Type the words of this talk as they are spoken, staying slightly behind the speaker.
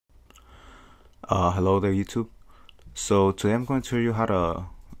Hello there YouTube. So today I'm going to show you how to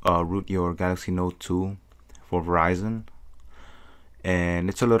root your Galaxy Note 2 for Verizon, and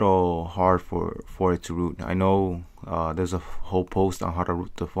it's a little hard for it to root. I know there's a whole post on how to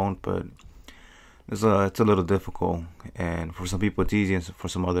root the phone, but it's a little difficult, and for some people it's easy and for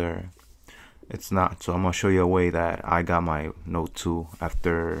some other it's not. So I'm going to show you a way that I got my Note 2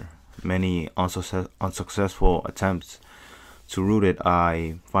 after many unsuccessful attempts to root it.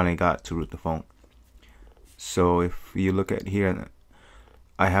 I finally got to root the phone. So if you look at here,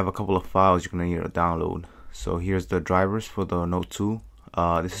 I have a couple of files you're gonna need to download. So here's the drivers for the Note 2.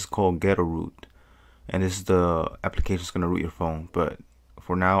 This is called Get a Root, and this is the application that's gonna root your phone. But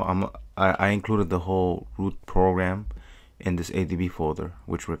for now, I included the whole root program in this Adb folder,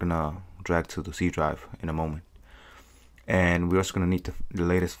 which we're gonna drag to the C drive in a moment. And we're also gonna need the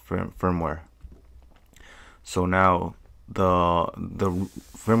latest firmware. So now the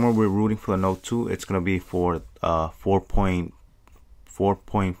firmware we're rooting for the Note 2, it's gonna be for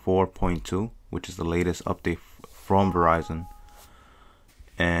 4.4.2, which is the latest update from Verizon.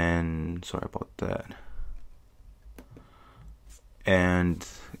 And sorry about that. And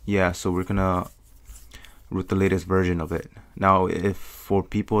yeah, so we're gonna root the latest version of it. Now, if for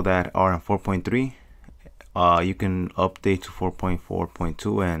people that are on 4.3, you can update to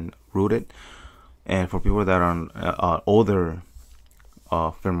 4.4.2 and root it. And for people that are on older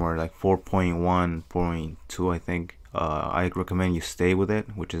firmware, like 4.1.2, I think, I recommend you stay with it,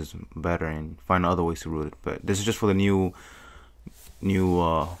 which is better, and find other ways to root it. But this is just for the new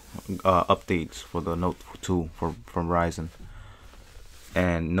updates for the Note 2 from Verizon.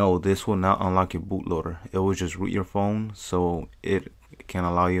 And no, this will not unlock your bootloader. It will just root your phone, so it can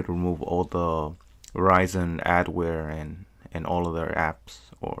allow you to remove all the Verizon adware and all of their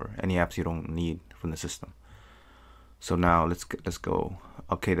apps, or any apps you don't need from the system. So now let's go.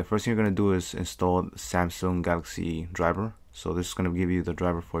 Okay, the first thing you're gonna do is install Samsung Galaxy driver. So this is gonna give you the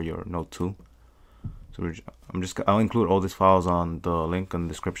driver for your Note 2. So I'll include all these files on the link in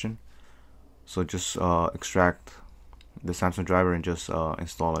the description. So just extract the Samsung driver and just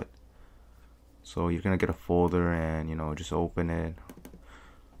install it. So you're gonna get a folder, and just open it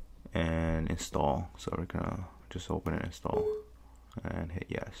and install. So we're gonna just open it and install and hit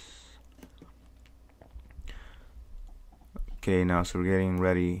yes. Okay, now so we're getting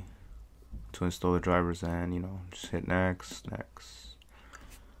ready to install the drivers, and just hit next,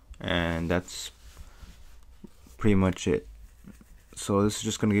 and that's pretty much it. So this is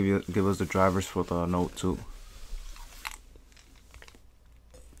just gonna give us the drivers for the Note 2.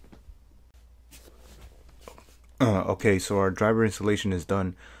 Okay, so our driver installation is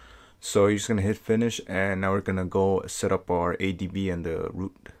done. So you're just gonna hit finish, and now we're gonna go set up our Adb and the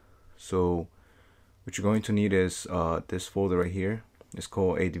root. So what you're going to need is this folder right here. It's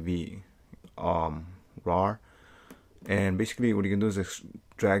called Adb RAR, and basically what you can do is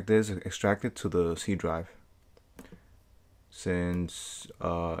extract it to the C drive. Since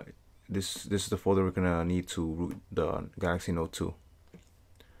this is the folder we're gonna need to root the Galaxy Note 2.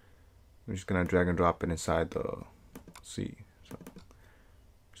 We're just gonna drag and drop it inside the C. So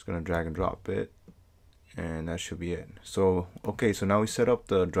just gonna drag and drop it, and that should be it. So okay, so now we set up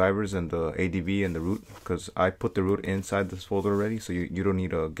the drivers and the Adb and the root, because I put the root inside this folder already, so you don't need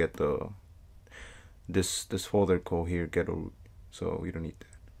to get this folder called here, get a root. So you don't need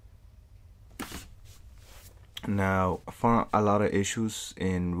that. Now, I found a lot of issues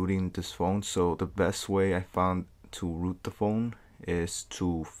in rooting this phone, so the best way I found to root the phone is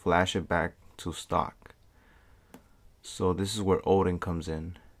to flash it back to stock. So this is where Odin comes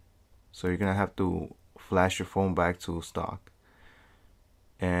in. So you're gonna have to flash your phone back to stock,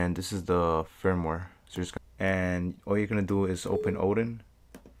 and this is the firmware. So and all you're gonna do is open Odin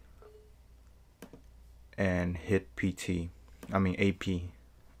and hit AP,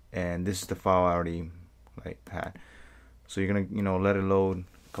 and this is the file I already had. So you're gonna let it load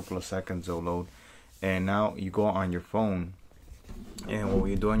a couple of seconds. It'll load, and now you go on your phone, and what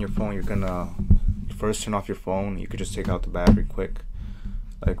you do on your phone, you're gonna first turn off your phone. You could just take out the battery quick.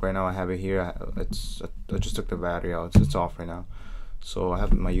 Like right now I have it here. I just took the battery out. It's off right now. So I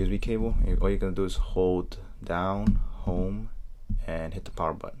have my USB cable. All you're gonna do is hold down home and hit the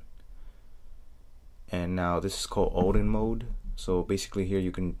power button. And now this is called Odin mode. So basically here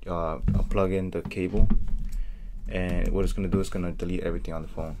you can plug in the cable, and what it's gonna do is gonna delete everything on the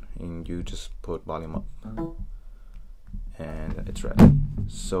phone, and you just put volume up, and it's ready.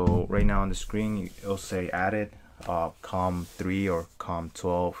 So right now on the screen it'll say added COM 3 or COM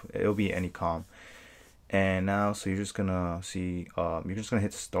 12. It'll be any COM. And now so you're just gonna see you're just gonna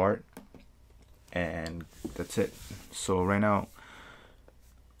hit start, and that's it. So right now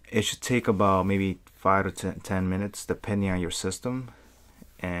it should take about maybe 5 to 10 minutes depending on your system.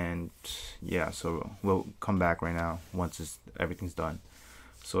 And yeah, so we'll come back right now once everything's done.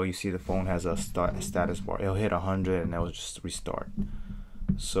 So you see the phone has a status bar. It'll hit 100 and that will just restart.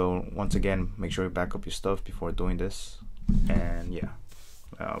 So once again, make sure you back up your stuff before doing this. And yeah,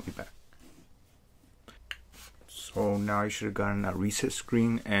 I'll be back. So now you should have gotten a reset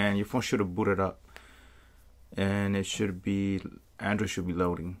screen and your phone should have booted up. And it should be, Android should be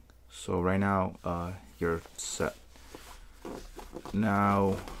loading. So right now, you're set.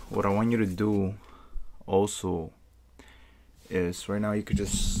 Now, what I want you to do also is right now you could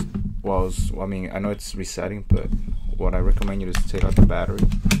just, I mean, I know it's resetting, but what I recommend you to take out the battery.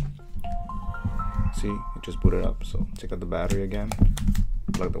 See, it just booted up. So take out the battery again,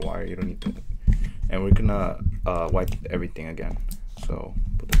 plug the wire, you don't need to. And we're gonna wipe everything again. So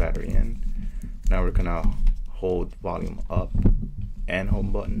put the battery in. Now we're gonna hold volume up and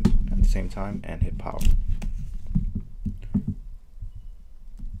home button at the same time and hit power.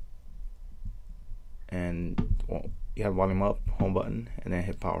 And you have volume up, home button, and then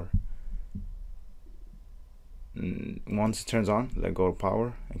hit power. And once it turns on, let go of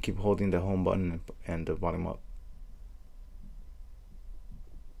power and keep holding the home button and the volume up.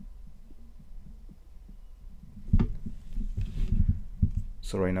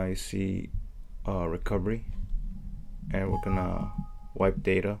 So right now you see recovery, and we're gonna wipe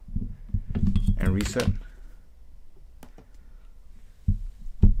data and reset.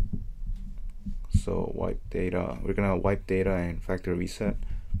 So wipe data, we're gonna wipe data and factory reset.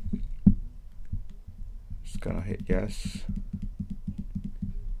 Just gonna hit yes.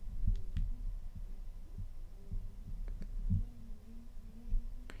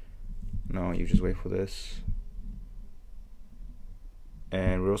 Now you just wait for this.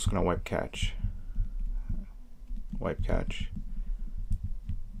 And we're also gonna wipe cache. Wipe cache.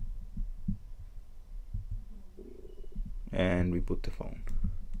 And reboot the phone.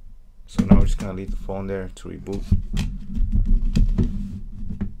 So now we're just gonna leave the phone there to reboot.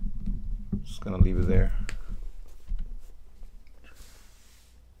 Just gonna leave it there.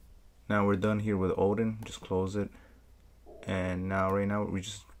 Now we're done here with Odin. Just close it. And now, right now,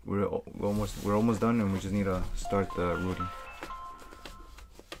 we're almost done, and we just need to start the rooting.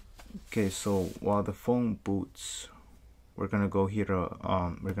 Okay, so while the phone boots, we're gonna go here to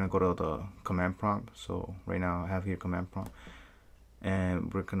we're gonna go to the command prompt. So right now I have here command prompt,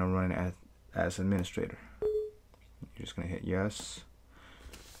 and we're gonna run it as administrator. You're just gonna hit yes.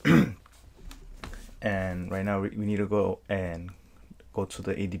 And right now we need to go to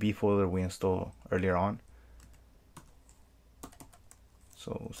the Adb folder we installed earlier on.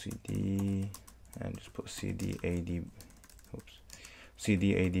 So cd and just put cd adb,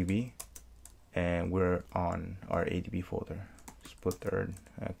 and we're on our Adb folder. Just put third,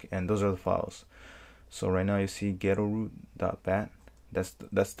 okay, and those are the files. So right now you see ghetto-root.bat.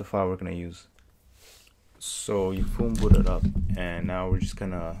 That's the file we're gonna use. So your phone booted up, and now we're just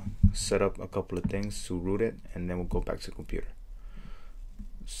gonna set up a couple of things to root it, and then we'll go back to the computer.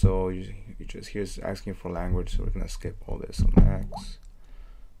 So you just, here's asking for language, so we're gonna skip all this. So next,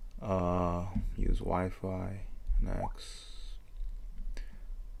 use Wi-Fi, next,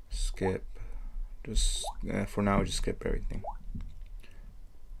 skip, just for now just skip everything.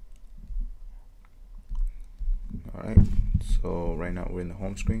 Alright, so right now we're in the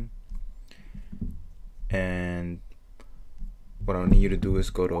home screen, and what I need you to do is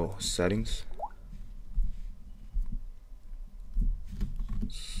go to settings,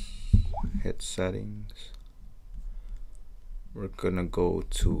 hit settings. We're gonna go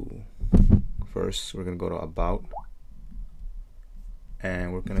to, first we're gonna go to about,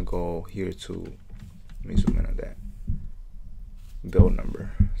 and we're gonna go here to, let me zoom in on that, build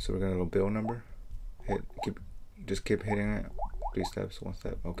number. So we're gonna go build number, just keep hitting it, 3 steps, 1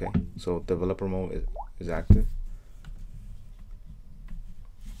 step. Okay, so developer mode is active.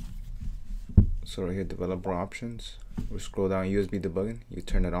 So right here, developer options, we scroll down, USB debugging, you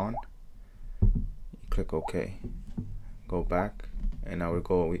turn it on, you click OK, go back, and now we're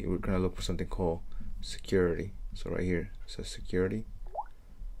gonna look for something called security. So right here it says security,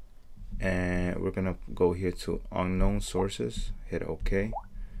 and we're gonna go here to unknown sources, hit OK,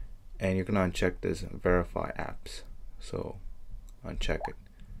 and you're gonna uncheck this verify apps. So uncheck it.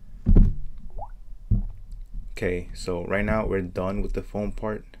 Okay, so right now we're done with the phone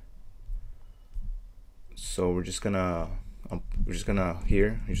part. So we're just gonna you're just gonna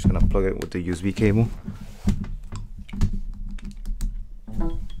plug it with the USB cable.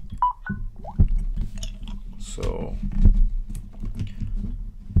 So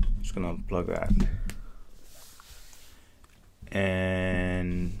just gonna unplug that,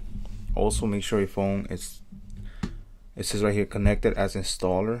 and also make sure your phone it says right here connected as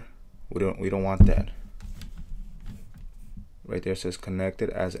installer. We don't want that. Right there says connected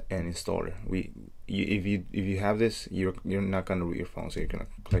as an installer. If you have this, you're not gonna root your phone, so you're gonna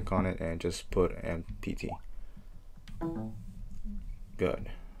click on it and just put MPT. Good.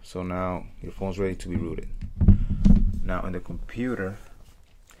 So now your phone's ready to be rooted. Now in the computer,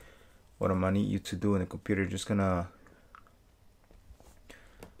 what I'm gonna need you to do in the computer, just gonna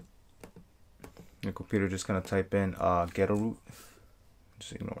type in ghetto root.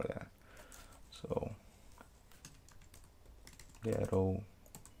 Just ignore that. So ghetto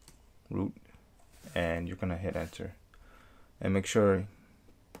root, and you're gonna hit enter and make sure.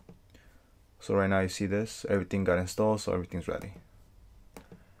 So right now you see this, everything got installed, so everything's ready.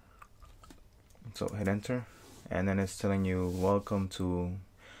 So hit enter, and then it's telling you welcome to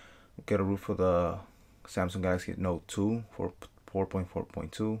ghetto root for the Samsung Galaxy Note 2 for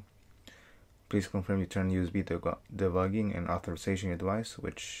 4.4.2. Please confirm you turn USB debugging and authorization your device,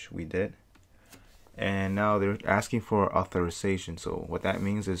 which we did. And now they're asking for authorization. So what that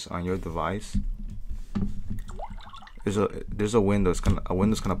means is on your device, there's a window.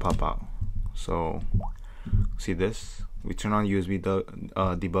 Window's gonna pop out. So see this? We turn on USB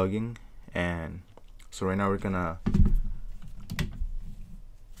debugging, and so right now we're gonna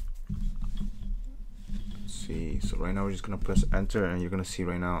see. So right now we're just gonna press enter, and you're gonna see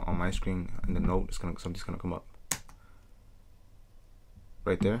right now on my screen in the note, something's gonna come up.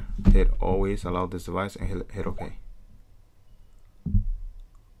 Right there, hit always allow this device and hit OK.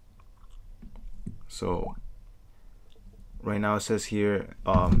 So right now it says here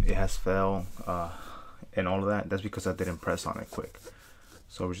it has failed and all of that. That's because I didn't press on it quick.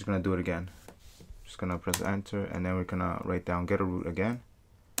 So we're just gonna do it again. Just gonna press enter, and then we're gonna write down ghetto root again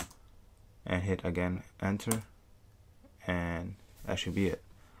and hit again enter, and that should be it.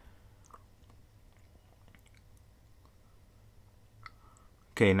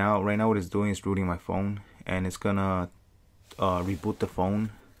 Okay, right now what it's doing is rooting my phone, and it's gonna reboot the phone.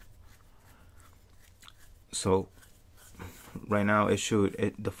 So right now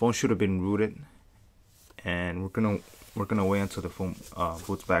the phone should have been rooted, and we're gonna wait until the phone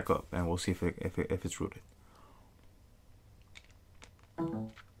boots back up, and we'll see if it's rooted.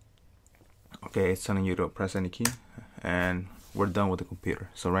 Okay, it's telling you to press any key, and we're done with the computer.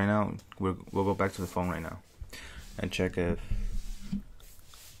 So right now we'll go back to the phone right now and check if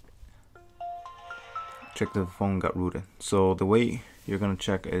the phone got rooted. So the way you're gonna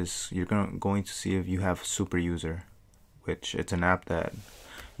check is you're going to see if you have Super User, which it's an app that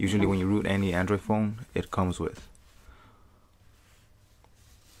usually when you root any Android phone it comes with.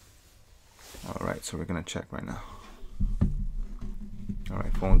 Alright, so we're gonna check right now.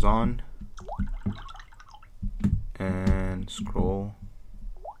 Alright, phone's on, and scroll.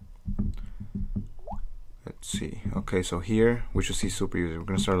 Let's see. Okay, so here we should see Super User. We're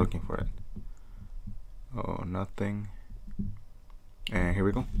gonna start looking for it. Oh, nothing. And here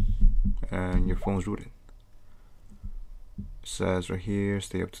we go. And your phone's rooted. It says right here,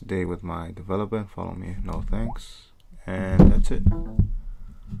 stay up to date with my development, follow me, no thanks. And that's it.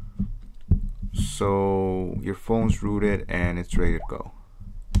 So your phone's rooted and it's ready to go.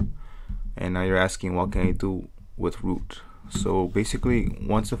 And now you're asking, what can I do with root? So basically,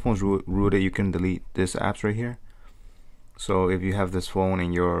 once the phone's rooted, you can delete this apps right here. So if you have this phone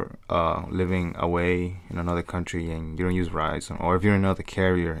and you're living away in another country and you don't use Verizon, or if you're in another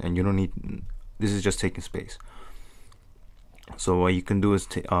carrier and you don't need, this is just taking space. So what you can do is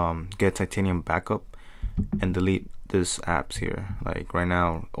get Titanium backup and delete this apps here. Like right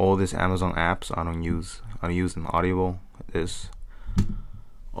now, all these Amazon apps I don't use them. Audible,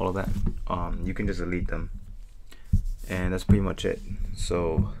 all of that. You can just delete them, and that's pretty much it.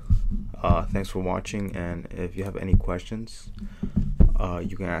 So thanks for watching, and if you have any questions,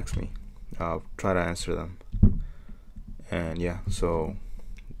 you can ask me. I'll try to answer them. And yeah, so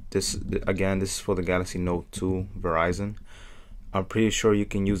this is for the Galaxy Note 2 Verizon. I'm pretty sure you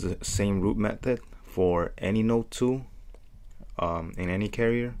can use the same root method for any Note 2 in any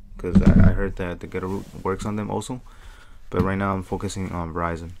carrier, because I heard that the ghetto root works on them also, but right now I'm focusing on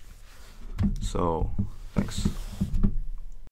Verizon. So thanks.